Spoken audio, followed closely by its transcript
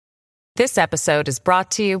This episode is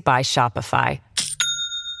brought to you by Shopify.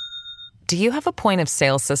 Do you have a point of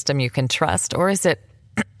sale system you can trust, or is it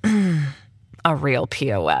a real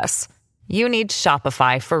POS? You need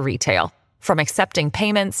Shopify for retail. From accepting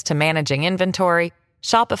payments to managing inventory,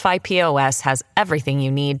 Shopify POS has everything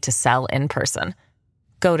you need to sell in person.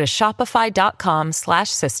 Go to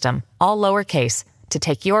shopify.com/system, all lowercase, to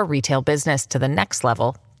take your retail business to the next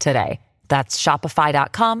level today. That's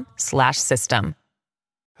shopify.com/system.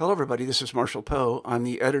 Hello, everybody. This is Marshall Poe. I'm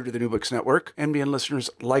the editor of the New Books Network. NBN listeners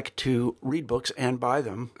like to read books and buy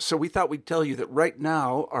them. So we thought we'd tell you that right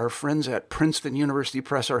now, our friends at Princeton University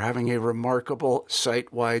Press are having a remarkable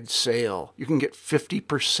site-wide sale. You can get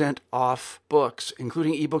 50% off books,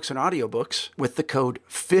 including ebooks and audiobooks, with the code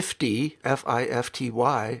 50,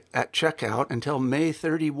 F-I-F-T-Y, at checkout until May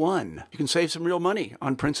 31. You can save some real money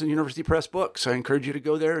on Princeton University Press books. I encourage you to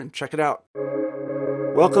go there and check it out.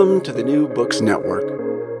 Welcome to the New Books Network.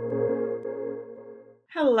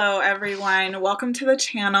 Hello, everyone. Welcome to the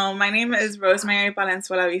channel. My name is Rosemary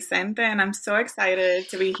Valenzuela Vicente, and I'm so excited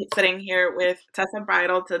to be sitting here with Tessa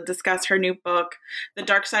Bridle to discuss her new book, The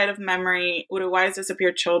Dark Side of Memory, Uruguay's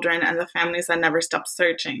Disappeared Children and the Families That Never Stopped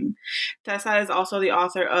Searching. Tessa is also the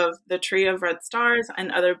author of The Tree of Red Stars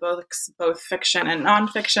and other books, both fiction and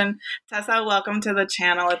nonfiction. Tessa, welcome to the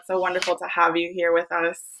channel. It's so wonderful to have you here with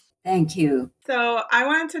us. Thank you. So I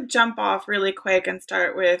wanted to jump off really quick and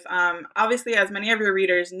start with, obviously, as many of your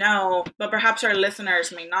readers know, but perhaps our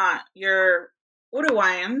listeners may not, you're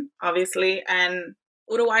Uruguayan, obviously, and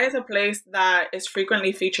Uruguay is a place that is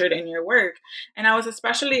frequently featured in your work. And I was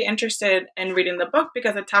especially interested in reading the book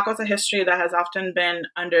because it tackles a history that has often been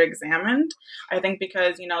underexamined. I think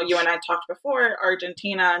because, you and I talked before,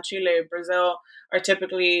 Argentina, Chile, Brazil are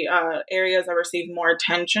typically areas that receive more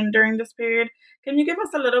attention during this period. Can you give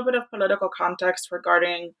us a little bit of political context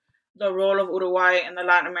regarding the role of Uruguay in the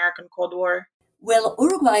Latin American Cold War? Well,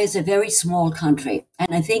 Uruguay is a very small country,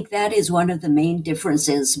 and I think that is one of the main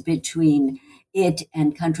differences between it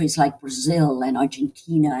and countries like Brazil and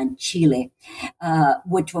Argentina and Chile,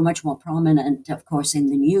 which were much more prominent, of course, in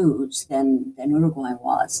the news than Uruguay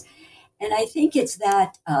was. And I think it's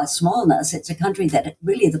that smallness. It's a country that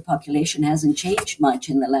really the population hasn't changed much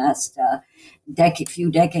in the last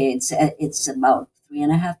few decades. It's about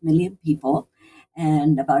 3.5 million people,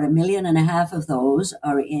 and about 1.5 million of those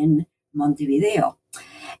are in Montevideo.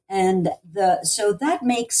 And so that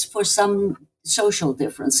makes for some social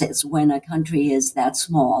differences when a country is that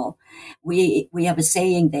small. We have a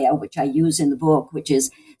saying there, which I use in the book, which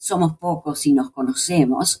is somos pocos y nos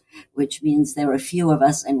conocemos, which means there are a few of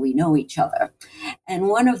us and we know each other. And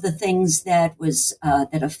one of the things that was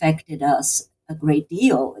that affected us a great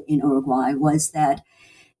deal in Uruguay was that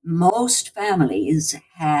most families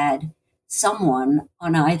had someone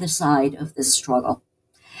on either side of this struggle.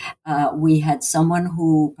 We had someone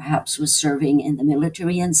who perhaps was serving in the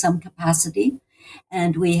military in some capacity,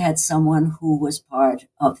 and we had someone who was part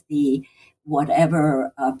of the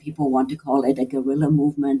whatever people want to call it, a guerrilla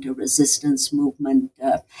movement, a resistance movement,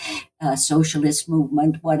 a socialist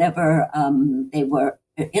movement, whatever they were.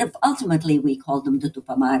 Ultimately, we called them the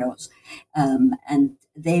Tupamaros, and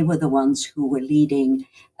they were the ones who were leading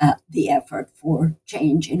the effort for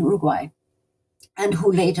change in Uruguay, and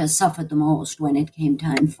who later suffered the most when it came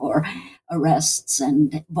time for arrests,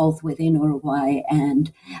 and both within Uruguay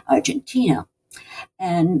and Argentina.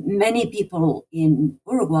 And many people in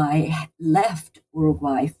Uruguay left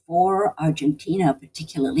Uruguay for Argentina,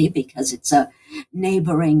 particularly because it's a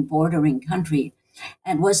neighboring, bordering country,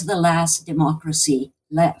 and was the last democracy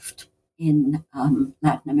left in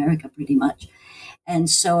Latin America, pretty much. And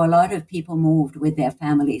so a lot of people moved with their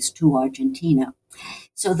families to Argentina.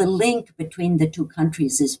 So the link between the two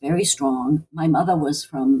countries is very strong. My mother was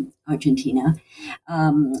from Argentina.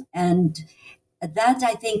 And that,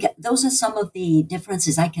 I think, those are some of the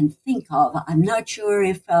differences I can think of. I'm not sure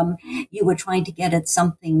if you were trying to get at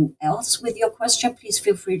something else with your question. Please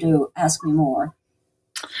feel free to ask me more.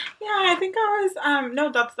 Yeah, I think I was,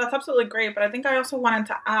 no, that's absolutely great. But I think I also wanted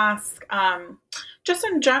to ask, just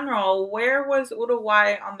in general, where was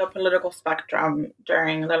Uruguay on the political spectrum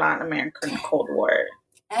during the Latin American Cold War?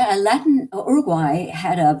 Uruguay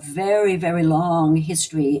had a very, very long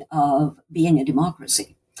history of being a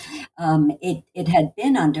democracy. It had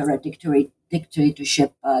been under a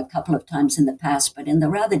dictatorship a couple of times in the past, but in the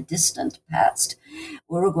rather distant past,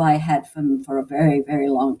 Uruguay had for a very, very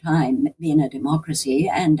long time been a democracy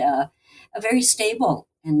and a very stable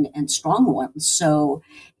and strong one. So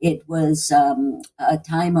it was a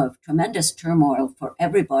time of tremendous turmoil for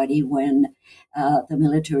everybody when the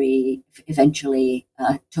military eventually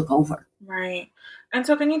took over. Right. And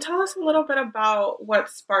so can you tell us a little bit about what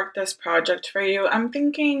sparked this project for you? I'm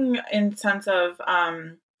thinking in sense of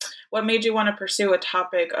what made you want to pursue a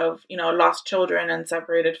topic of, lost children and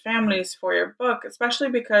separated families for your book, especially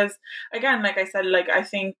because, again, like I said, like I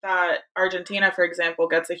think that Argentina, for example,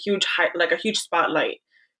 gets a huge like a huge spotlight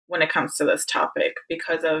when it comes to this topic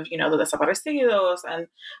because of, the desaparecidos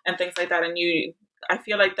and things like that. And I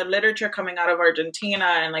feel like the literature coming out of Argentina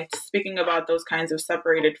and like speaking about those kinds of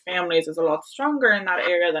separated families is a lot stronger in that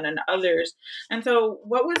area than in others. And so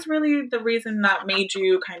what was really the reason that made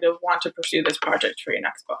you kind of want to pursue this project for your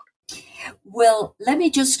next book? Well, let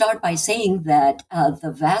me just start by saying that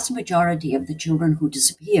the vast majority of the children who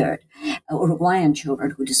disappeared, Uruguayan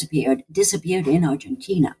children who disappeared in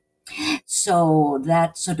Argentina. So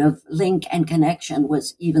that sort of link and connection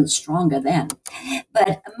was even stronger then.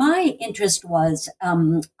 But my interest was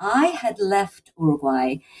I had left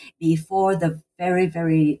Uruguay before the very,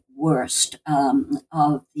 very worst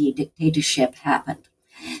of the dictatorship happened.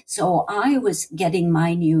 So I was getting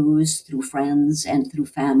my news through friends and through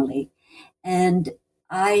family. And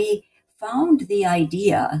I found the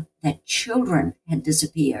idea that children had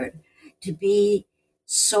disappeared to be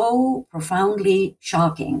so profoundly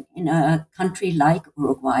shocking in a country like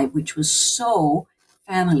Uruguay, which was so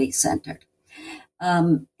family centered.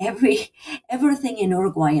 Everything in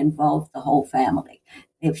Uruguay involved the whole family.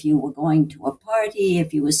 If you were going to a party,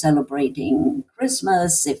 if you were celebrating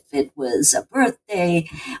Christmas, if it was a birthday,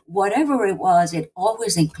 whatever it was, it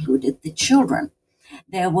always included the children.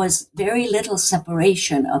 There was very little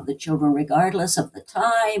separation of the children, regardless of the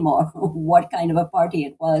time or what kind of a party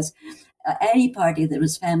it was. Any party that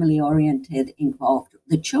was family oriented involved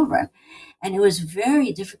the children. And it was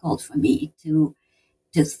very difficult for me to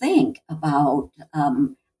think about,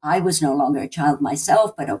 I was no longer a child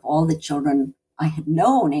myself, but of all the children I had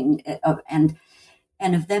known and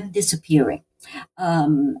of them disappearing.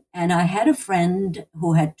 And I had a friend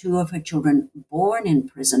who had two of her children born in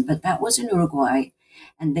prison, but that was in Uruguay.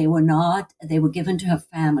 And they were given to her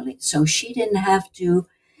family. So she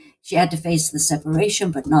had to face the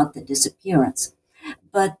separation, but not the disappearance.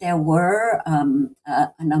 But there were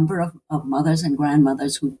a number of mothers and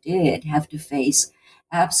grandmothers who did have to face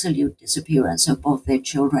absolute disappearance of both their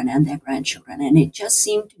children and their grandchildren. And it just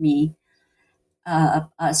seemed to me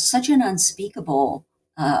such an unspeakable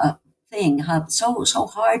thing, so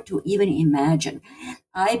hard to even imagine.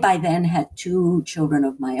 I, by then, had two children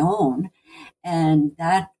of my own, and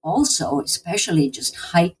that also especially just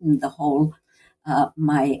heightened the whole,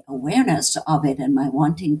 my awareness of it and my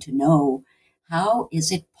wanting to know, how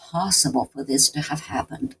is it possible for this to have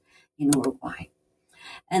happened in Uruguay?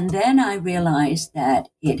 And then I realized that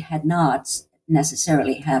it had not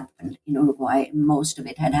necessarily happened in Uruguay. Most of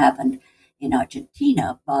it had happened in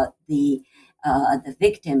Argentina, but the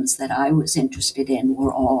victims that I was interested in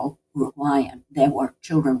were all Uruguayan. There were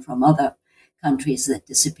children from other countries that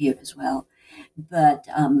disappeared as well. But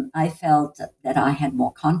I felt that I had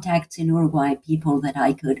more contacts in Uruguay, people that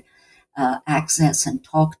I could access and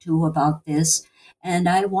talk to about this. And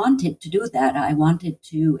I wanted to do that. I wanted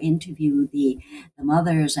to interview the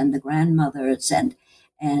mothers and the grandmothers and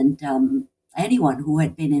anyone who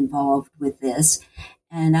had been involved with this.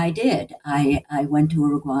 And I did. I went to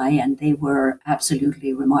Uruguay, and they were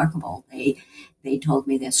absolutely remarkable. They told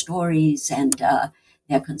me their stories and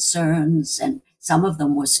their concerns, and some of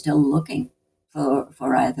them were still looking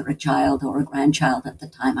for either a child or a grandchild at the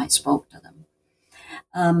time I spoke to them.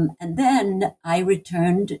 And then I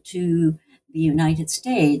returned to the United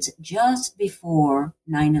States just before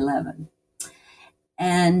 9/11.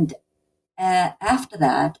 And after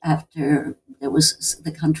that, after there was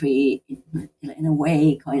the country, in a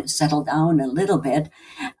way, kind of settled down a little bit,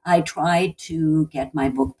 I tried to get my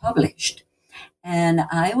book published. And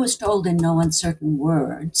I was told in no uncertain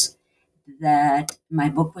words that my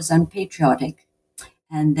book was unpatriotic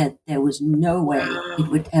and that there was no way it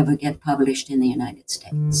would ever get published in the United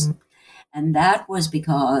States. And that was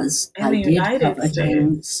because I did cover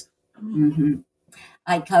things. Mm-hmm.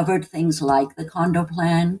 I covered things like the Condor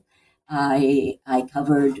Plan. I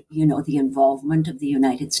covered, the involvement of the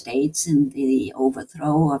United States in the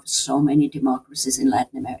overthrow of so many democracies in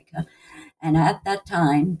Latin America. And at that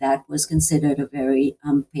time, that was considered a very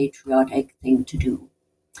unpatriotic thing to do.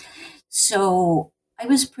 So I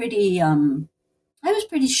was pretty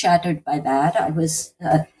shattered by that. I was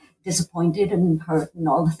disappointed and hurt and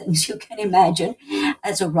all the things you can imagine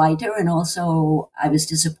as a writer. And also I was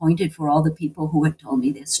disappointed for all the people who had told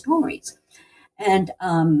me their stories. And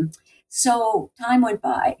so time went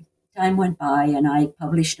by and I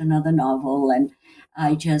published another novel. And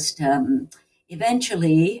I just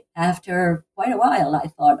eventually, after quite a while, I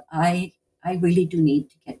thought, I I really do need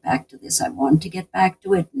to get back to this. I want to get back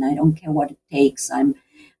to it, and I don't care what it takes. I'm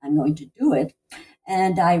going to do it.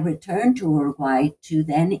 And I returned to Uruguay to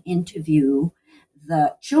then interview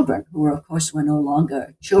the children, who were, of course, were no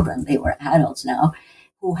longer children. They were adults now,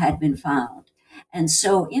 who had been found. And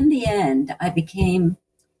so in the end, I became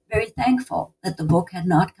very thankful that the book had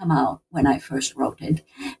not come out when I first wrote it,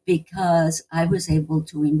 because I was able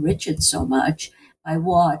to enrich it so much by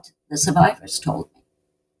what the survivors told me.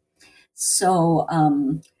 So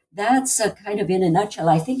that's a kind of in a nutshell.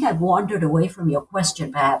 I think I've wandered away from your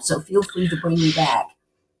question, perhaps, so feel free to bring me back.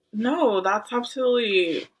 No, that's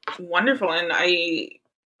absolutely wonderful, and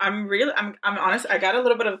I'm honest. I got a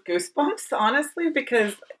little bit of goosebumps, honestly,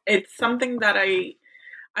 because it's something that I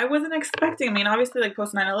wasn't expecting. I mean, obviously, like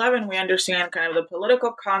post 9/11, we understand kind of the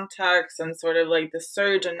political context and sort of like the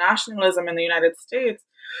surge in nationalism in the United States,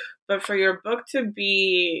 but for your book to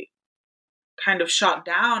be kind of shot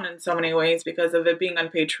down in so many ways because of it being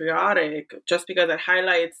unpatriotic, just because it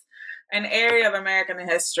highlights an area of American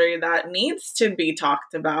history that needs to be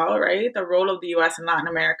talked about, right? The role of the US in Latin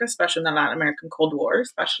America, especially in the Latin American Cold War,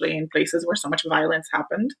 especially in places where so much violence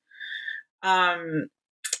happened.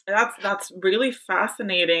 That's really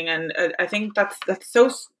fascinating, and I think that's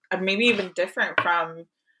so maybe even different from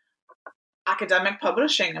academic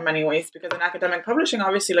publishing in many ways, because in academic publishing,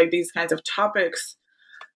 obviously, like these kinds of topics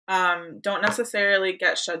don't necessarily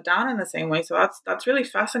get shut down in the same way. So that's really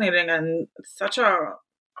fascinating, and such a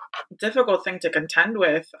difficult thing to contend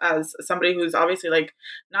with as somebody who's obviously like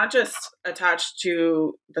not just attached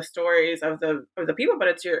to the stories of the people, but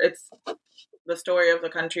it's the story of the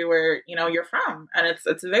country where you're from, and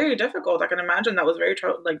it's very difficult. I can imagine that was very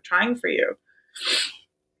trying for you.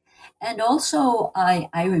 And also, I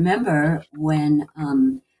remember when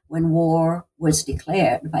war was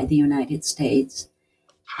declared by the United States,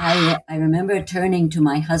 I remember turning to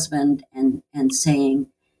my husband and saying,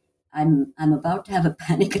 I'm about to have a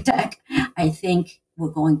panic attack. I think we're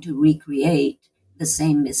going to recreate the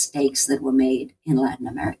same mistakes that were made in Latin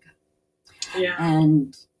America. Yeah.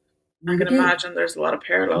 And I can imagine there's a lot of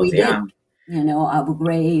parallels. We did. Abu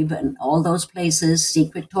Ghraib and all those places,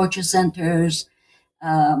 secret torture centers.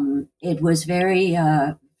 It was very,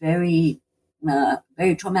 very,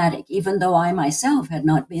 very traumatic. Even though I myself had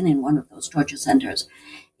not been in one of those torture centers,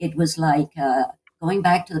 it was like going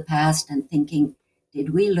back to the past and thinking,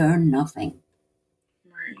 did we learn nothing?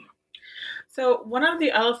 Right. So one of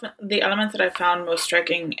the elements that I found most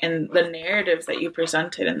striking in the narratives that you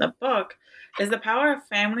presented in the book is the power of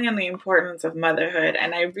family and the importance of motherhood.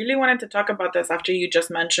 And I really wanted to talk about this after you just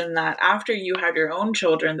mentioned that after you had your own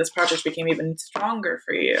children, this project became even stronger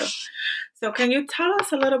for you. So can you tell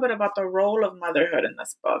us a little bit about the role of motherhood in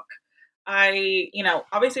this book?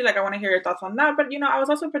 Obviously, I want to hear your thoughts on that, but, I was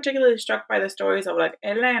also particularly struck by the stories of,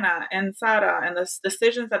 Elena and Sara and the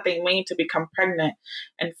decisions that they made to become pregnant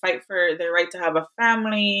and fight for their right to have a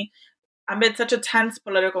family amid such a tense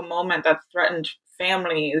political moment that threatened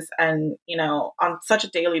families and, on such a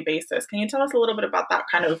daily basis. Can you tell us a little bit about that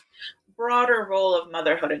kind of broader role of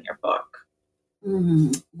motherhood in your book?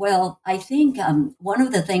 Mm-hmm. Well, I think one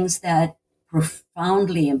of the things that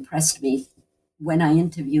profoundly impressed me when I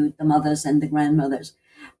interviewed the mothers and the grandmothers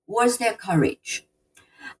was their courage.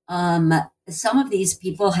 Some of these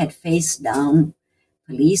people had faced down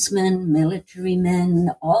policemen, military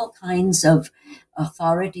men, all kinds of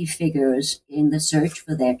authority figures in the search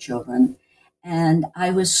for their children. And I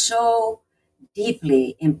was so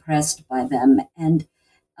deeply impressed by them. And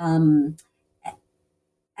I'm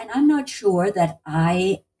not sure that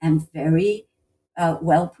I am very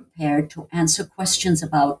well prepared to answer questions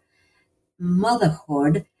about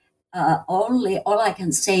motherhood. All I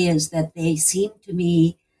can say is that they seem to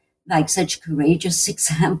me like such courageous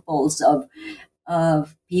examples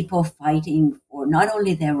of people fighting for not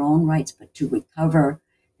only their own rights, but to recover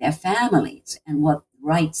their families and what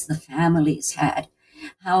rights the families had,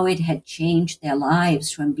 how it had changed their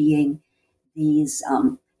lives from being these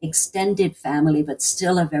extended family, but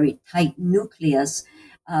still a very tight nucleus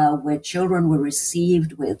where children were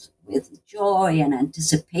received with joy and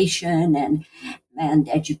anticipation, and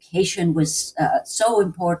education was so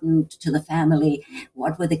important to the family.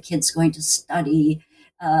 What were the kids going to study?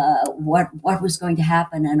 What was going to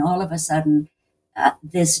happen? And all of a sudden,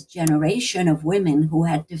 this generation of women who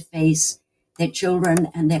had to face their children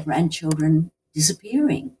and their grandchildren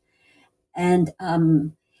disappearing. And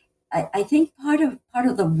I think part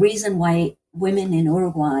of the reason why women in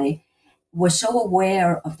Uruguay were so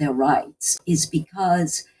aware of their rights is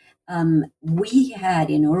because we had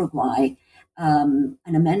in Uruguay an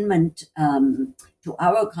amendment to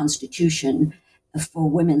our constitution for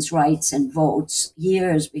women's rights and votes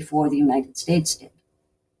years before the United States did.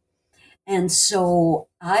 And so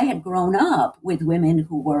I had grown up with women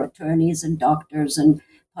who were attorneys and doctors and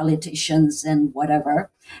politicians and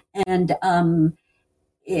whatever. And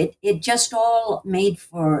it just all made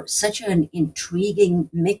for such an intriguing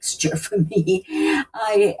mixture for me.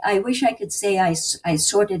 I wish I could say I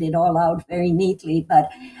sorted it all out very neatly, but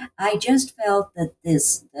I just felt that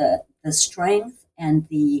the strength and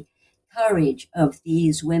the courage of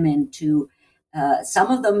these women to,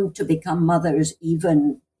 some of them to become mothers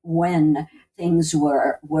even when things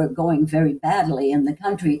were going very badly in the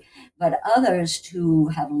country, but others to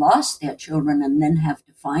have lost their children and then have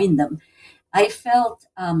to find them. I felt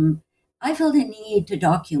a need to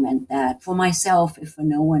document that for myself, if for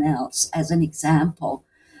no one else, as an example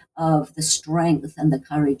of the strength and the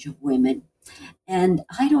courage of women. And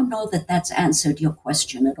I don't know that that's answered your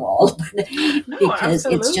question at all, but No, because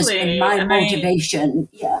it's just been my absolutely. motivation.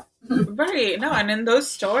 Yeah. Right. No, and in those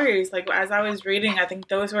stories, like as I was reading, I think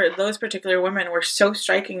those particular women were so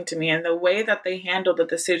striking to me, and the way that they handled the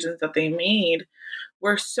decisions that they made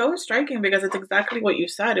were so striking because it's exactly what you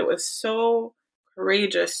said. It was so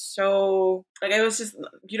courageous, so like it was just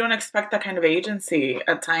you don't expect that kind of agency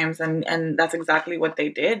at times, and that's exactly what they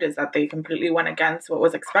did, is that they completely went against what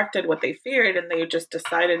was expected, what they feared, and they just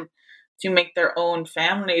decided to make their own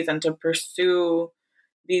families and to pursue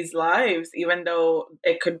these lives, even though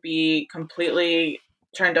it could be completely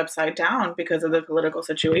turned upside down because of the political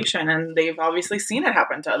situation. And they've obviously seen it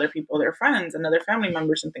happen to other people, their friends and other family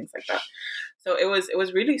members and things like that. So it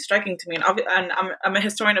was really striking to me. And I'm a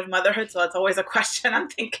historian of motherhood, so that's always a question I'm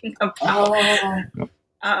thinking about.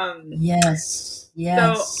 Oh, yes.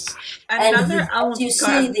 So And another as you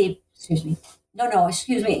say, excuse me. No,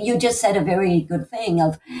 excuse me. You just said a very good thing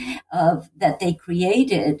of that they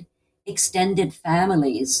created extended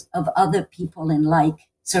families of other people in like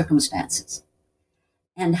circumstances,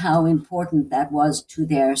 and how important that was to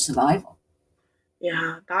their survival.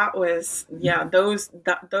 Yeah, those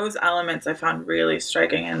elements I found really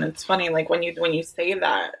striking, and it's funny, like when you say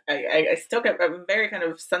that, I still I'm very kind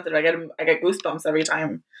of sensitive. I get goosebumps every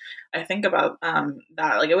time I think about that.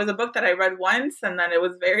 Like it was a book that I read once, and then it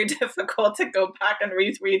was very difficult to go back and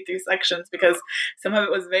read through sections because some of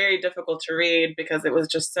it was very difficult to read because it was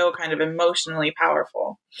just so kind of emotionally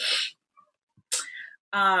powerful.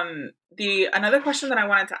 The another question that I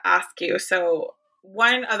wanted to ask you, so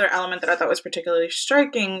one other element that I thought was particularly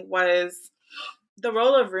striking was the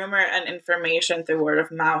role of rumor and information through word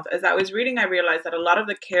of mouth. As I was reading, I realized that a lot of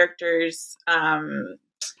the characters, and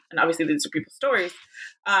obviously these are people's stories,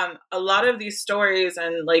 a lot of these stories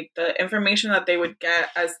and like the information that they would get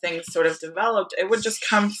as things sort of developed, it would just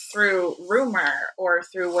come through rumor or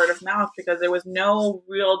through word of mouth because there was no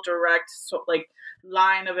real direct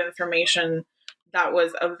line of information that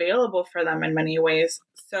was available for them in many ways.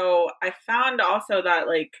 So I found also that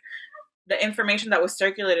like the information that was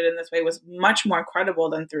circulated in this way was much more credible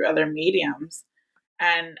than through other mediums,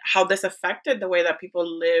 and how this affected the way that people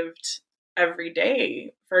lived every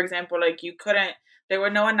day. For example, like there were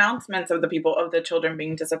no announcements of the children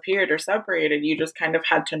being disappeared or separated. You just kind of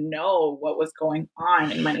had to know what was going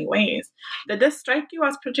on in many ways. Did this strike you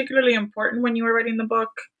as particularly important when you were writing the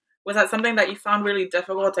book? Was that something that you found really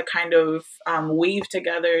difficult to kind of weave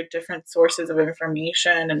together different sources of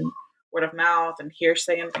information and word of mouth and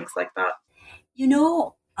hearsay and things like that? You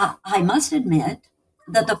know, I must admit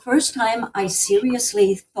that the first time I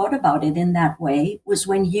seriously thought about it in that way was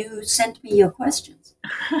when you sent me your questions.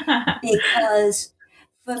 Because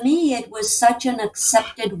for me, it was such an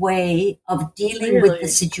accepted way of dealing with the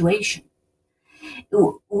situation.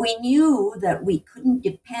 We knew that we couldn't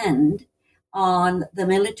depend on the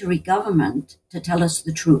military government to tell us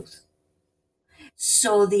the truth.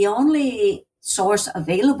 So the only source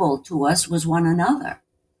available to us was one another.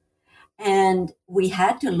 And we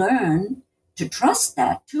had to learn to trust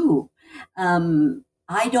that too.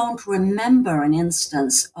 I don't remember an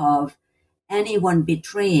instance of anyone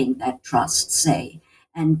betraying that trust, say,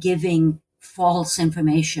 and giving false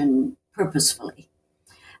information purposefully.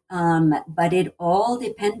 But it all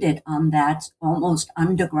depended on that almost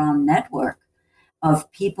underground network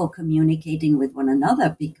of people communicating with one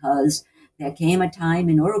another, because there came a time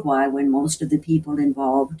in Uruguay when most of the people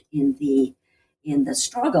involved in the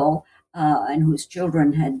struggle and whose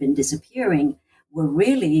children had been disappearing were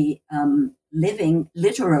really living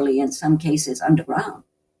literally in some cases underground.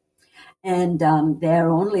 And their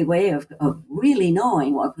only way of really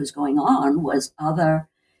knowing what was going on was other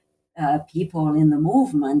people in the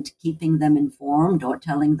movement keeping them informed or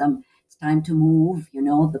telling them it's time to move,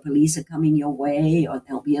 the police are coming your way, or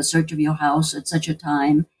there'll be a search of your house at such a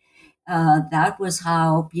time. that was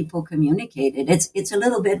how people communicated. It's a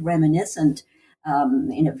little bit reminiscent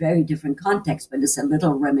in a very different context, but it's a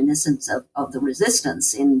little reminiscent of the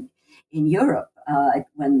resistance in Europe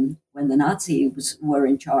when the Nazis were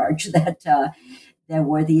in charge. That there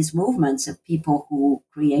were these movements of people who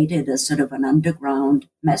created a sort of an underground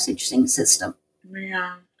messaging system.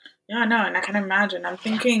 Yeah. Yeah, no, and I can imagine. I'm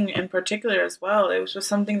thinking in particular as well, it was just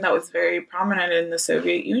something that was very prominent in the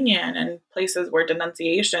Soviet Union and places where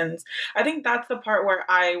denunciations. I think that's the part where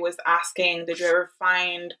I was asking, did you ever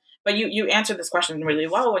find, but you answered this question really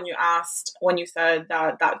well when you said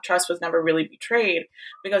that that trust was never really betrayed,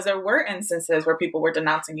 because there were instances where people were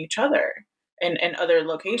denouncing each other in other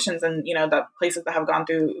locations, and that places that have gone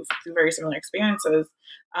through very similar experiences.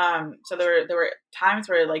 So there were times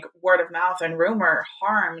where like word of mouth and rumor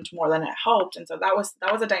harmed more than it helped, and so that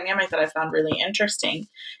was a dynamic that I found really interesting,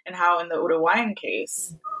 and how in the Uruguayan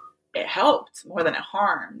case it helped more than it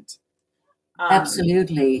harmed.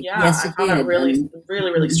 Absolutely, Yeah, yes, I it found that did, really, and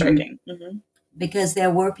really, really striking. because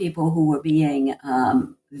there were people who were being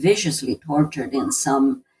viciously tortured in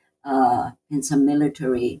some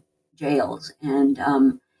military jails, and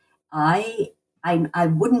I, I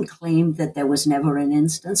wouldn't claim that there was never an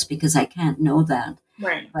instance because I can't know that,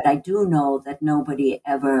 Right. but I do know that nobody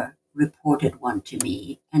ever reported one to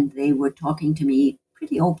me, and they were talking to me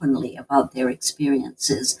pretty openly about their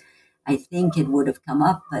experiences. I think it would have come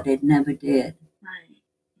up, but it never did. Right.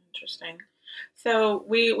 Interesting. So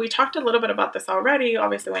we talked a little bit about this already,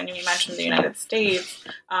 obviously, when you mentioned the United States.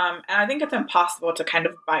 And I think it's impossible to kind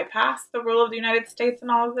of bypass the role of the United States in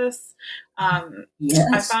all of this.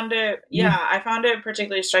 Yes. I found it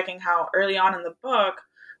particularly striking how early on in the book,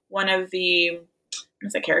 one of the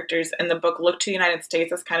characters in the book looked to the United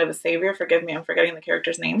States as kind of a savior. Forgive me, I'm forgetting the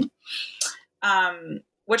character's name.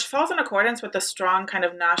 Which falls in accordance with the strong kind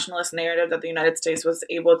of nationalist narrative that the United States was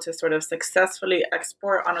able to sort of successfully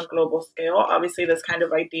export on a global scale. Obviously, this kind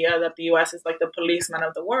of idea that the U.S. is like the policeman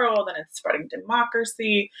of the world, and it's spreading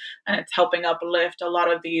democracy, and it's helping uplift a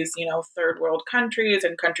lot of these, third world countries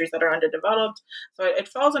and countries that are underdeveloped. So it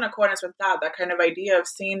falls in accordance with that kind of idea of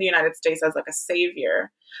seeing the United States as like a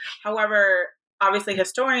savior. However, obviously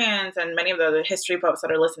historians and many of the history buffs that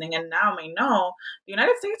are listening in now may know the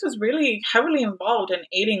United States was really heavily involved in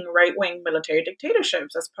aiding right-wing military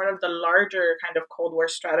dictatorships as part of the larger kind of Cold War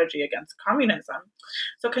strategy against communism.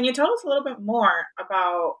 So can you tell us a little bit more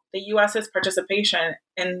about the U.S.'s participation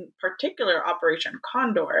in particular Operation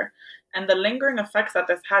Condor and the lingering effects that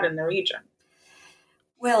this had in the region?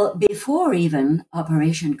 Well, before even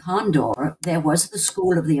Operation Condor, there was the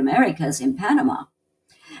School of the Americas in Panama.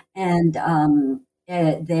 And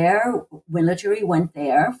their military went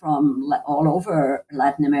there from all over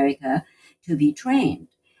Latin America to be trained.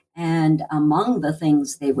 And among the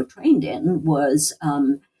things they were trained in was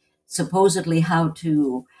supposedly how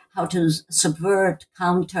to subvert,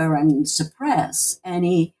 counter, and suppress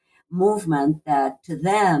any movement that to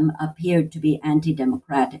them appeared to be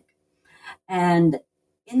anti-democratic. And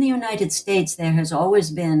in the United States, there has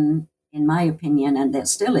always been, in my opinion, and there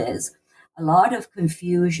still is, a lot of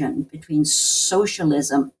confusion between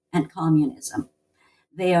socialism and communism.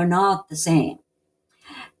 They are not the same.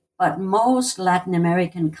 But most Latin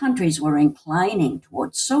American countries were inclining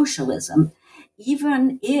towards socialism,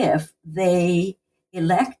 even if they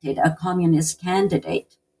elected a communist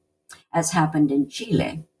candidate, as happened in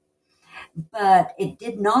Chile. But it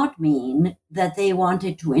did not mean that they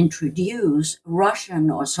wanted to introduce Russian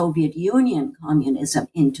or Soviet Union communism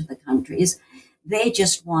into the countries. They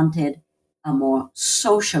just wanted a more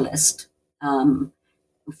socialist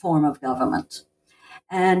form of government.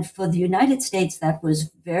 And for the United States, that was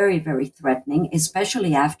very, very threatening,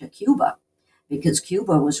 especially after Cuba, because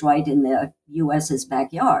Cuba was right in the US's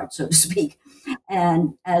backyard, so to speak.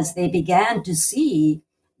 And as they began to see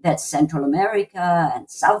that Central America and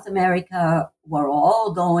South America were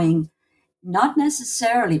all going, not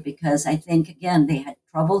necessarily because I think, again, they had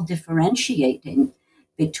trouble differentiating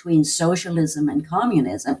between socialism and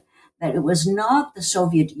communism, that it was not the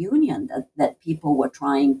Soviet Union that people were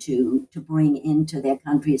trying to bring into their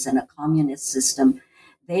countries in a communist system.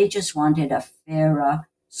 They just wanted a fairer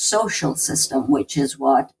social system, which is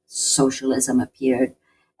what socialism appeared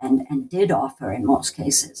and did offer in most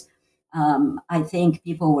cases. I think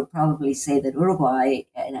people would probably say that Uruguay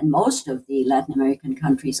and most of the Latin American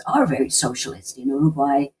countries are very socialist. In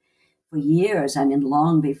Uruguay, for years,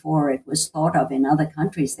 long before it was thought of in other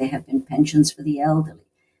countries, there have been pensions for the elderly,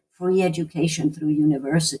 free education through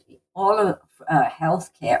university, all of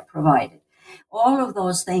health care provided. All of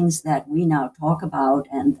those things that we now talk about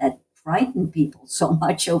and that frighten people so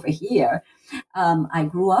much over here, I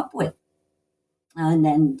grew up with.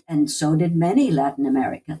 and so did many Latin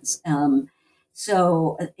Americans.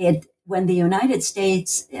 So when the United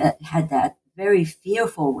States had that very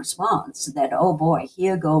fearful response that, oh boy,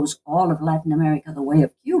 here goes all of Latin America the way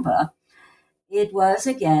of Cuba, it was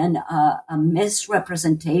again a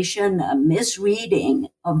misrepresentation, a misreading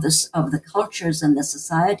of the cultures and the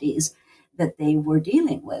societies that they were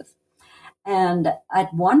dealing with. And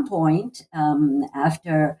at one point,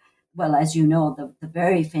 after, well, as you know, the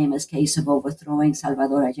very famous case of overthrowing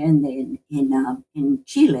Salvador Allende in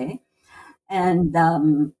Chile, and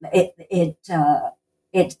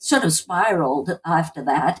it sort of spiraled after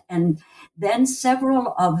that, and then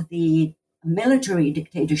several of the military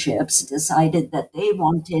dictatorships decided that they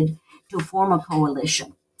wanted to form a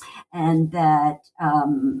coalition, and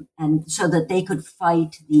so that they could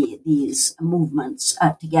fight these movements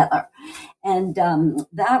together. And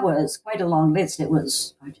that was quite a long list. It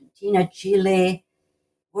was Argentina, Chile,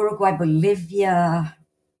 Uruguay, Bolivia,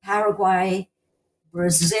 Paraguay,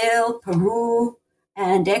 Brazil, Peru,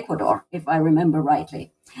 and Ecuador, if I remember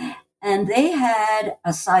rightly. And they had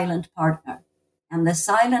a silent partner. And the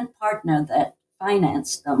silent partner that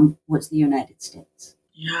financed them was the United States.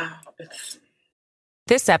 Yeah.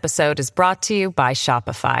 This episode is brought to you by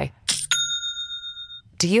Shopify.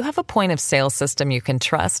 Do you have a point of sale system you can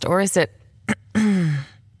trust, or is it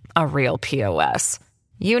a real POS?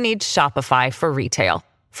 You need Shopify for retail.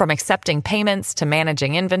 From accepting payments to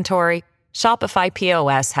managing inventory, Shopify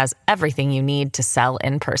POS has everything you need to sell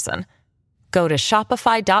in person. Go to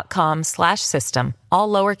shopify.com/system, all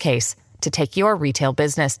lowercase, to take your retail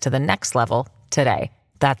business to the next level today.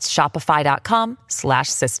 That's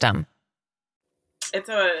shopify.com/system.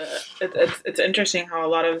 It's interesting how a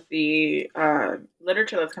lot of the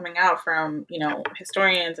literature that's coming out from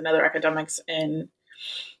historians and other academics in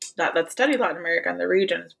that study Latin America and the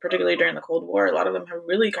region, particularly during the Cold War, a lot of them have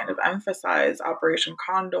really kind of emphasized Operation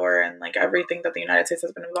Condor and like everything that the United States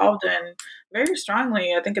has been involved in very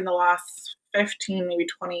strongly. I think in the last 15, maybe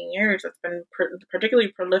 20 years, it's been particularly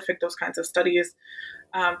prolific, those kinds of studies,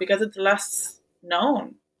 because it's less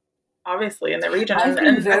known, obviously, in the region. I've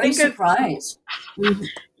been very surprised.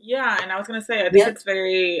 Yeah, and I was going to say, I think it's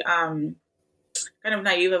very kind of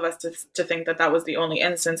naive of us to think that was the only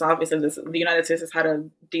instance. Obviously, the United States has had a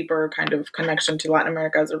deeper kind of connection to Latin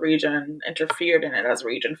America as a region, interfered in it as a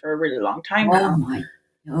region for a really long time now.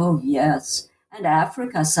 Oh, yes. And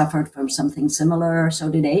Africa suffered from something similar. So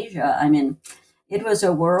did Asia. I mean, it was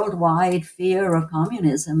a worldwide fear of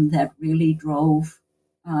communism that really drove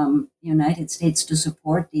United States to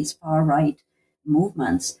support these far-right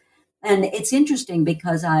movements. And it's interesting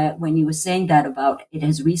because when you were saying that about it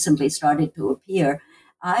has recently started to appear,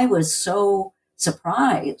 I was so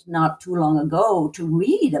surprised not too long ago to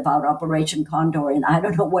read about Operation Condor, and I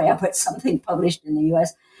don't know where, but something published in the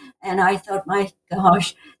U.S. And I thought, my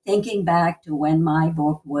gosh, thinking back to when my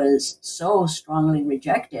book was so strongly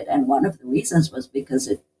rejected, and one of the reasons was because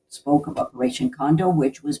it spoke of Operation Condor,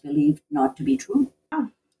 which was believed not to be true.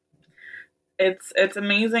 It's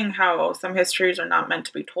amazing how some histories are not meant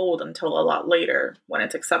to be told until a lot later when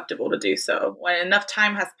it's acceptable to do so. When enough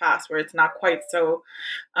time has passed where it's not quite so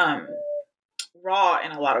raw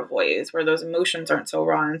in a lot of ways, where those emotions aren't so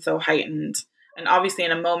raw and so heightened. And obviously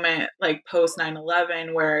in a moment like post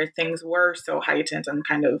 9/11 where things were so heightened and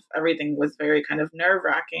kind of everything was very kind of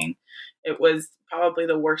nerve-wracking, it was probably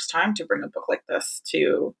the worst time to bring a book like this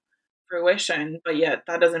to fruition. But yet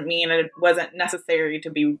that doesn't mean it wasn't necessary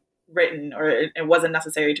to be written or it wasn't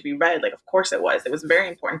necessary to be read. Like, of course it was. It was very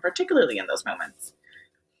important, particularly in those moments.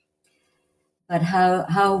 But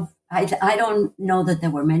how I don't know that there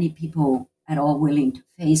were many people at all willing to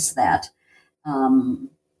face that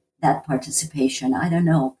participation. I don't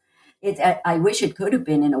know. I wish it could have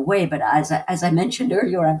been in a way, but as I mentioned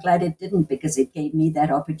earlier, I'm glad it didn't, because it gave me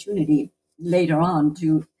that opportunity later on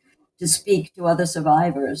to speak to other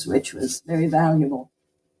survivors, which was very valuable.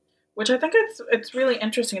 Which I think it's really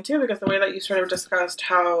interesting too, because the way that you sort of discussed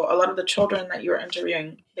how a lot of the children that you were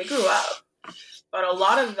interviewing, they grew up. But a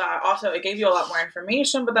lot of that also, it gave you a lot more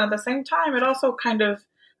information, but then at the same time, it also kind of,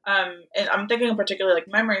 and I'm thinking in particular like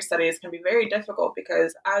memory studies can be very difficult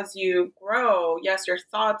because as you grow, yes, your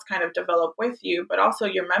thoughts kind of develop with you, but also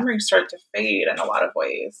your memories start to fade in a lot of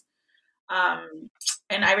ways.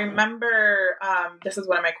 And I remember, this is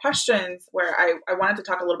one of my questions where I wanted to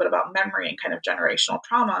talk a little bit about memory and kind of generational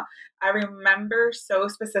trauma. I remember so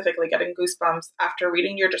specifically getting goosebumps after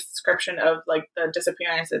reading your description of like the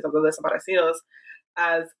disappearances of the desaparecidos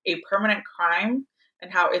as a permanent crime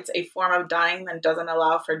and how it's a form of dying that doesn't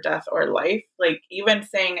allow for death or life. Like even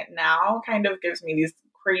saying it now kind of gives me these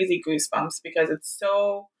crazy goosebumps because it's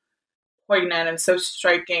so poignant and so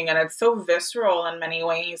striking, and it's so visceral in many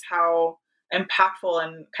ways how impactful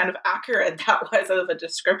and kind of accurate that was of a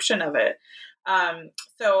description of it.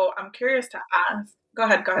 So I'm curious to ask. Go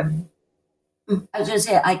ahead. Go ahead. I was going to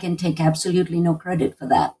say, I can take absolutely no credit for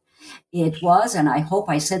that. It was, and I hope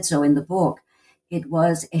I said so in the book, it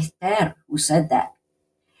was Esther who said that.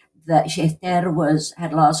 That Esther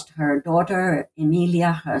had lost her daughter,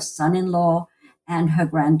 Emilia, her son-in-law, and her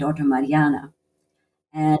granddaughter, Mariana.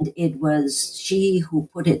 And it was she who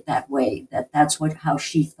put it that way, that's how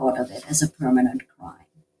she thought of it, as a permanent crime.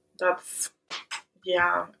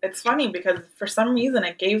 It's funny because for some reason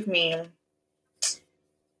it gave me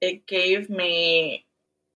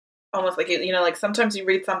almost like, like sometimes you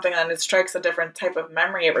read something and it strikes a different type of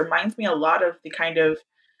memory. It reminds me a lot of the kind of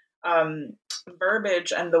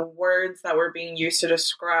verbiage and the words that were being used to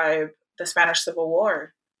describe the Spanish Civil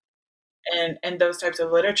War and those types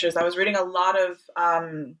of literatures. I was reading a lot of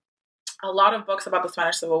books about the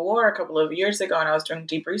Spanish Civil War a couple of years ago, and I was doing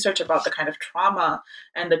deep research about the kind of trauma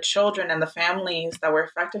and the children and the families that were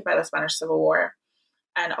affected by the Spanish Civil War.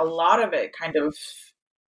 And a lot of it kind of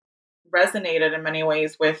resonated in many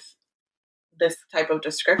ways with this type of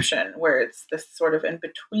description, where it's this sort of in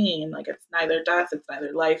between, like it's neither death, it's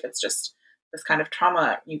neither life, it's just this kind of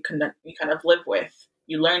trauma you kind of live with,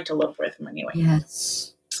 you learn to live with in many ways.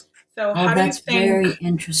 Yes. So how do you think? That's very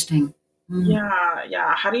interesting.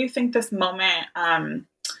 Yeah. How do you think this moment,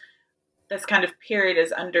 this kind of period,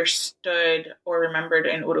 is understood or remembered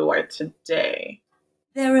in Uruguay today?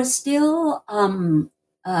 There are still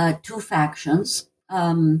two factions.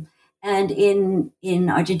 And in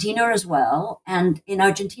Argentina as well. And in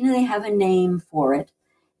Argentina, they have a name for it.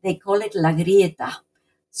 They call it La Grieta,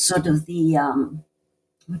 sort of the,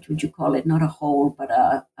 what would you call it? Not a hole, but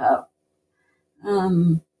a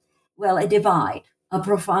divide, a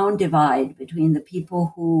profound divide between the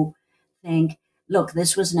people who think, look,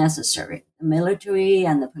 this was necessary. The military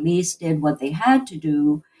and the police did what they had to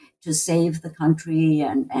do to save the country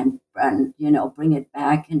and bring it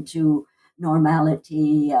back into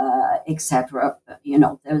normality, etc.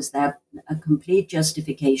 There's a complete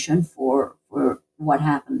justification for what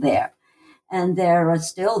happened there. And there are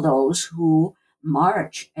still those who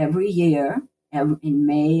march every year, in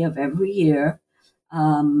May of every year.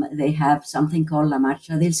 They have something called La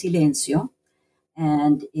Marcha del Silencio,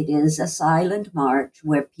 and it is a silent march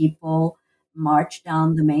where people march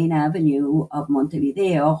down the main avenue of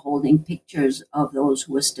Montevideo holding pictures of those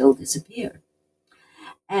who are still disappeared.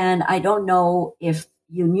 And I don't know if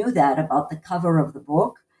you knew that about the cover of the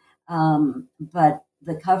book, but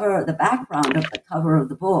the background of the cover of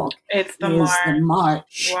the book is the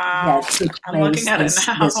march that took place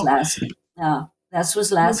this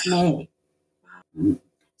was last May.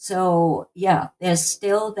 So yeah, there's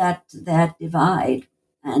still that divide,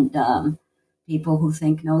 and people who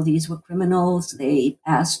think, no, these were criminals. They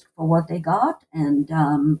asked for what they got, and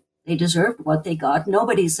they deserved what they got.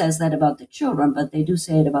 Nobody says that about the children, but they do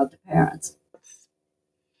say it about the parents.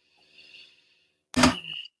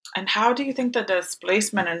 And how do you think the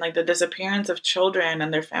displacement and the disappearance of children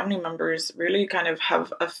and their family members really kind of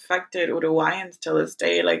have affected Uruguayans till this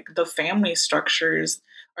day? Like the family structures,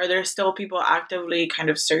 are there still people actively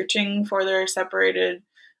kind of searching for their separated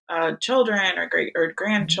children or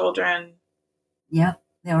grandchildren? Yeah,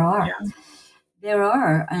 there are. Yeah. There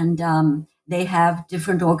are, and they have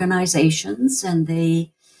different organizations, and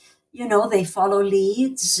they follow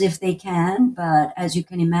leads if they can. But as you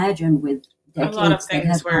can imagine, with decades a lot of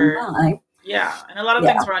things were and a lot of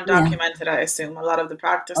things were undocumented. I assume a lot of the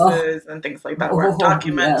practices and things like that were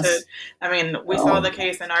undocumented. Yes. I mean, we saw the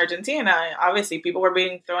case in Argentina. Obviously, people were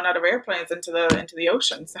being thrown out of airplanes into the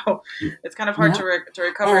ocean. So it's kind of hard to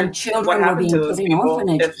recover. And children what happened to those people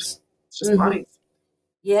if it's just bodies.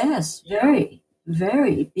 Yes, very,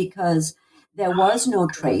 very, because there was no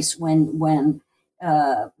trace when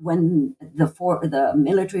the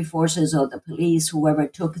military forces or the police, whoever,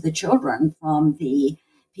 took the children from the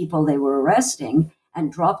people they were arresting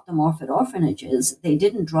and dropped them off at orphanages. They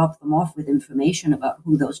didn't drop them off with information about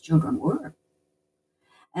who those children were.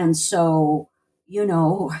 And so,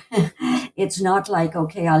 it's not like,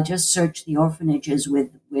 okay, I'll just search the orphanages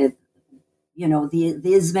with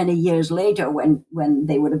these many years later when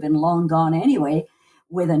they would have been long gone anyway,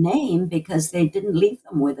 with a name, because they didn't leave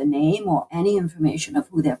them with a name or any information of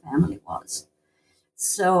who their family was.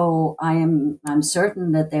 So I'm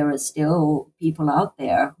certain that there are still people out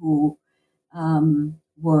there who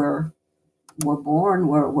were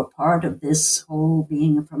part of this whole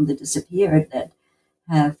being from the disappeared that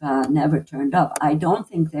have never turned up. I don't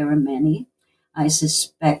think there are many. I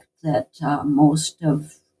suspect that most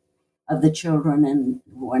of of the children and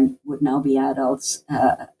who would now be adults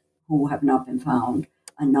who have not been found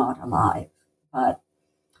are not alive. But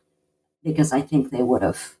because I think they would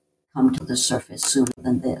have come to the surface sooner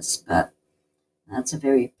than this. But that's a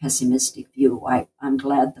very pessimistic view. I'm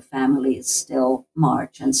glad the families still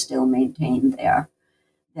march and still maintain their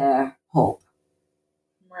hope.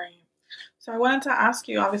 Right. So I wanted to ask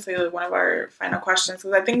you, obviously, one of our final questions,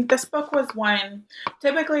 because I think this book was one,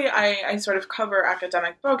 typically I sort of cover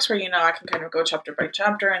academic books where, I can kind of go chapter by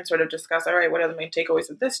chapter and sort of discuss, all right, what are the main takeaways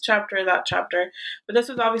of this chapter, that chapter. But this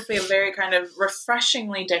was obviously a very kind of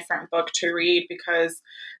refreshingly different book to read because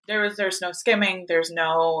there's no skimming, there was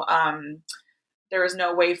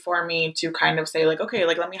no way for me to kind of say okay,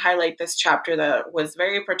 let me highlight this chapter that was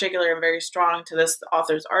very particular and very strong to this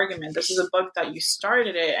author's argument. This is a book that you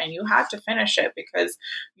started it and you had to finish it because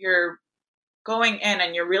you're going in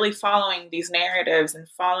and you're really following these narratives and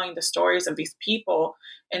following the stories of these people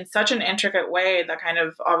in such an intricate way that kind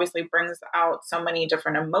of obviously brings out so many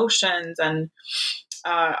different emotions and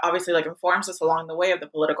obviously informs us along the way of the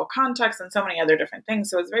political context and so many other different things.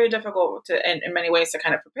 So it's very difficult in many ways to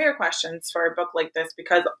kind of prepare questions for a book like this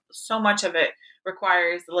because so much of it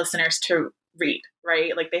requires the listeners to read,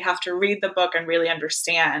 right? They have to read the book and really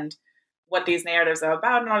understand what these narratives are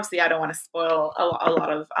about. And obviously I don't want to spoil a lot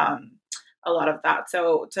of that.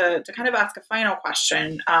 So to kind of ask a final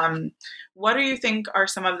question, what do you think are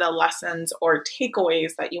some of the lessons or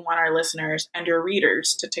takeaways that you want our listeners and your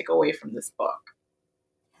readers to take away from this book?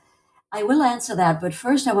 I will answer that, but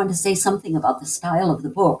first I want to say something about the style of the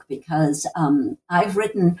book because I've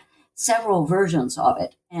written several versions of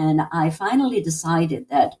it, and I finally decided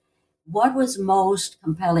that what was most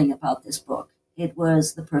compelling about this book, it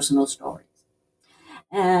was the personal stories.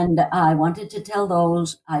 And I wanted to tell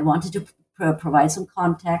those, I wanted to provide some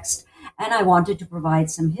context, and I wanted to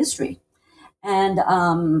provide some history. And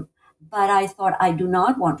but I thought I do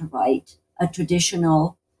not want to write a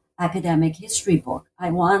traditional academic history book.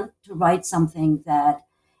 I want to write something that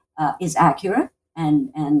is accurate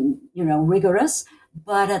and rigorous,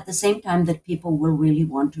 but at the same time that people will really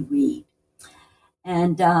want to read.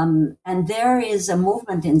 And there is a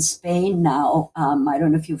movement in Spain now. I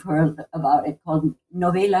don't know if you've heard about it, called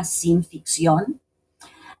Novelas sin ficción,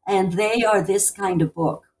 and they are this kind of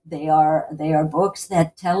book. They are books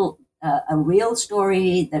that tell a real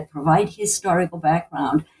story, that provide historical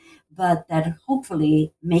background, but that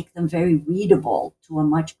hopefully make them very readable to a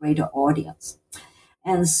much greater audience.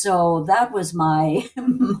 And so that was my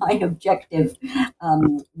objective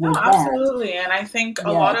with absolutely. And I think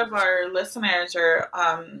a lot of our listeners or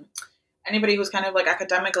anybody who's kind of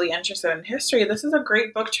academically interested in history, this is a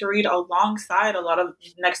great book to read alongside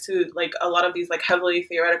next to a lot of these heavily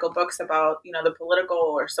theoretical books about, the political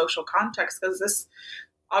or social context, because this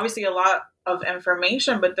obviously a lot of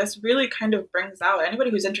information, but this really kind of brings out anybody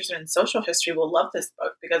who's interested in social history will love this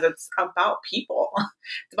book because it's about people.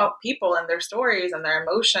 It's about people and their stories and their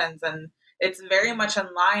emotions. And it's very much in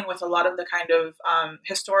line with a lot of the kind of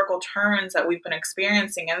historical turns that we've been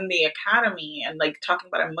experiencing in the academy and talking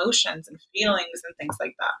about emotions and feelings and things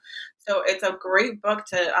like that. So it's a great book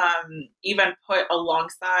to even put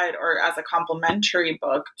alongside or as a complementary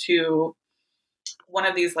book to one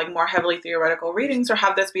of these more heavily theoretical readings, or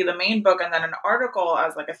have this be the main book and then an article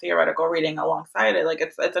as a theoretical reading alongside it.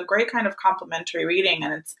 It's a great kind of complementary reading,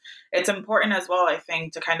 and it's important as well, I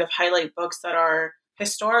think, to kind of highlight books that are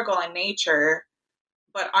historical in nature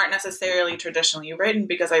but aren't necessarily traditionally written,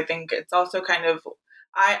 because I think it's also kind of,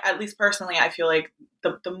 at least personally, I feel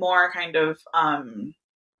the more kind of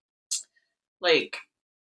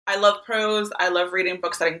I love prose. I love reading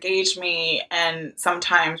books that engage me. And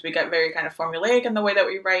sometimes we get very kind of formulaic in the way that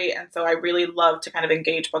we write. And so I really love to kind of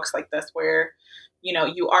engage books like this where,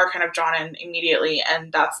 you are kind of drawn in immediately.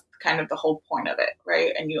 And that's kind of the whole point of it,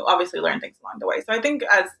 right? And you obviously learn things along the way. So I think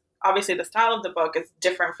as obviously the style of the book is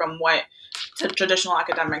different from what traditional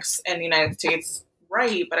academics in the United States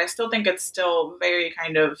write, but I still think it's still very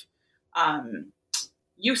kind of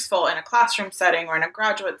useful in a classroom setting or in a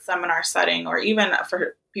graduate seminar setting, or even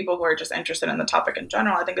for people who are just interested in the topic in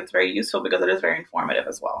general. I think it's very useful because it is very informative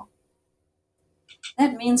as well.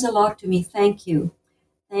 That means a lot to me. Thank you.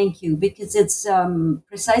 Thank you. Because it's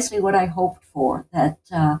precisely what I hoped for, that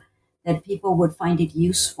people would find it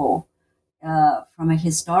useful from a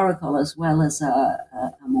historical as well as a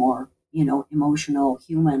more, emotional,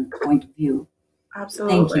 human point of view.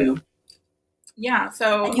 Absolutely. Thank you. Yeah.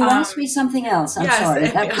 So and you asked me something else. I'm sorry.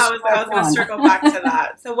 I was going to circle back to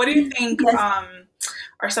that. So what do you think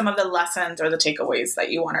are some of the lessons or the takeaways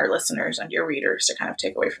that you want our listeners and your readers to kind of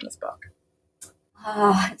take away from this book?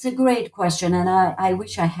 It's a great question, and I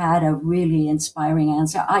wish I had a really inspiring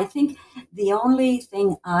answer. I think the only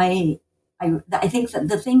thing I think that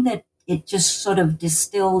the thing that it just sort of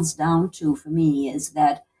distills down to for me is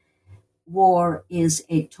that war is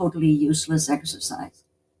a totally useless exercise.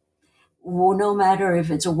 Well, no matter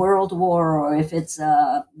if it's a world war or if it's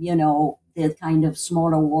the kind of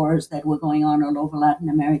smaller wars that were going on all over Latin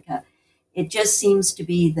America, it just seems to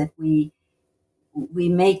be that we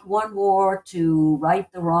make one war to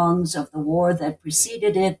right the wrongs of the war that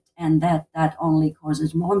preceded it, and that only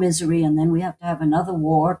causes more misery, and then we have to have another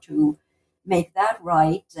war to make that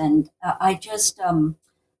right. And I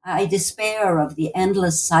despair of the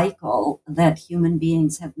endless cycle that human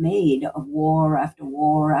beings have made of war after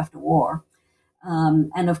war after war.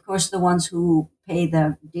 And of course, the ones who pay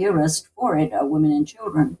the dearest for it are women and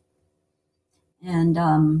children.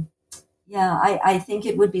 And yeah, I think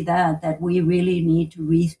it would be that we really need to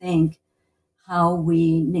rethink how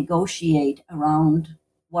we negotiate around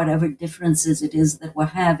whatever differences it is that we're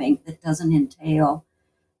having that doesn't entail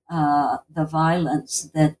the violence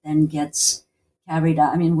that then gets carried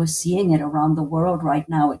out. I mean, we're seeing it around the world right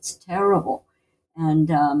now. It's terrible.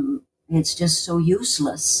 And it's just so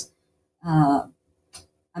useless. I'm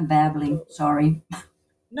babbling, sorry.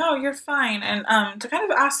 No, you're fine. And to kind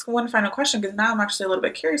of ask one final question, because now I'm actually a little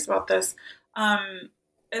bit curious about this.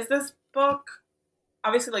 Is this book,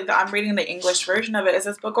 obviously, like I'm reading the English version of it, is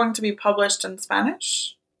this book going to be published in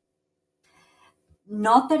Spanish?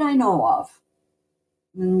 Not that I know of.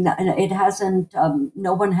 It hasn't,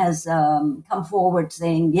 no one has come forward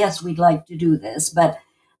saying, yes, we'd like to do this. But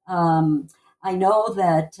I know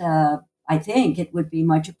that I think it would be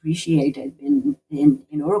much appreciated in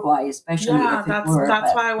Uruguay, especially Yeah, if it were.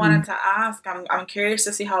 that's why I wanted to ask. I'm curious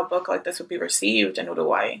to see how a book like this would be received in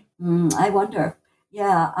Uruguay. I wonder.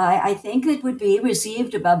 Yeah, I think it would be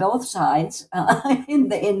received by both sides in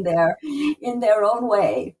their own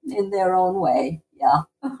way. Yeah.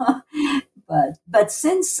 But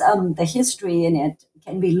since the history in it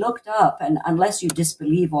can be looked up, and unless you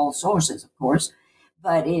disbelieve all sources, of course,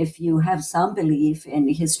 but if you have some belief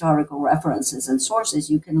in historical references and sources,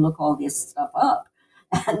 you can look all this stuff up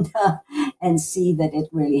and see that it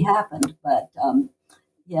really happened. But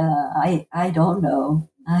yeah, I don't know.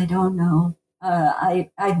 I don't know. I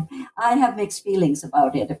have mixed feelings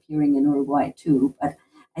about it appearing in Uruguay too, but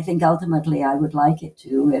I think ultimately I would like it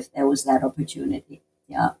to if there was that opportunity.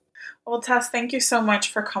 Yeah. Well, Tess, thank you so much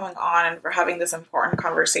for coming on and for having this important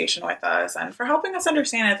conversation with us and for helping us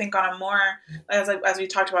understand, I think, on a more, as we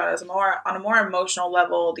talked about, on a more emotional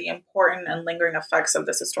level, the important and lingering effects of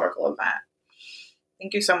this historical event.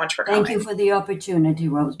 Thank you so much for coming. Thank you for the opportunity,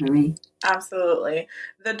 Rosemary. Absolutely.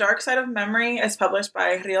 The Dark Side of Memory is published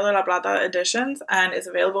by Rio de la Plata Editions and is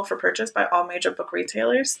available for purchase by all major book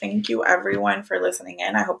retailers. Thank you, everyone, for listening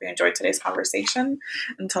in. I hope you enjoyed today's conversation.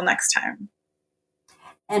 Until next time.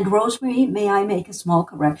 And Rosemary, may I make a small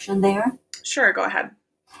correction there? Sure, go ahead.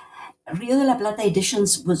 Rio de la Plata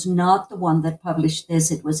Editions was not the one that published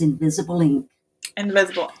this. It was Invisible Ink.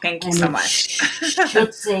 Invisible. Thank you so much.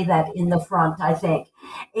 Should say that in the front, I think.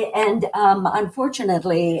 And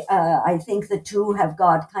unfortunately, I think the two have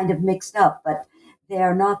got kind of mixed up, but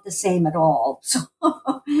they're not the same at all. So,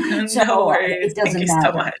 no worries. It doesn't Thank you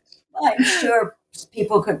matter. So much. I'm sure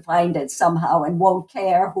people could find it somehow and won't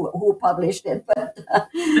care who published it. But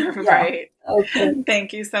right. Okay.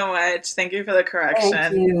 Thank you so much. Thank you for the correction.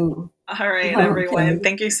 Thank you. All right, everyone.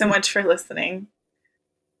 Thank you so much for listening.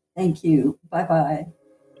 Thank you. Bye-bye.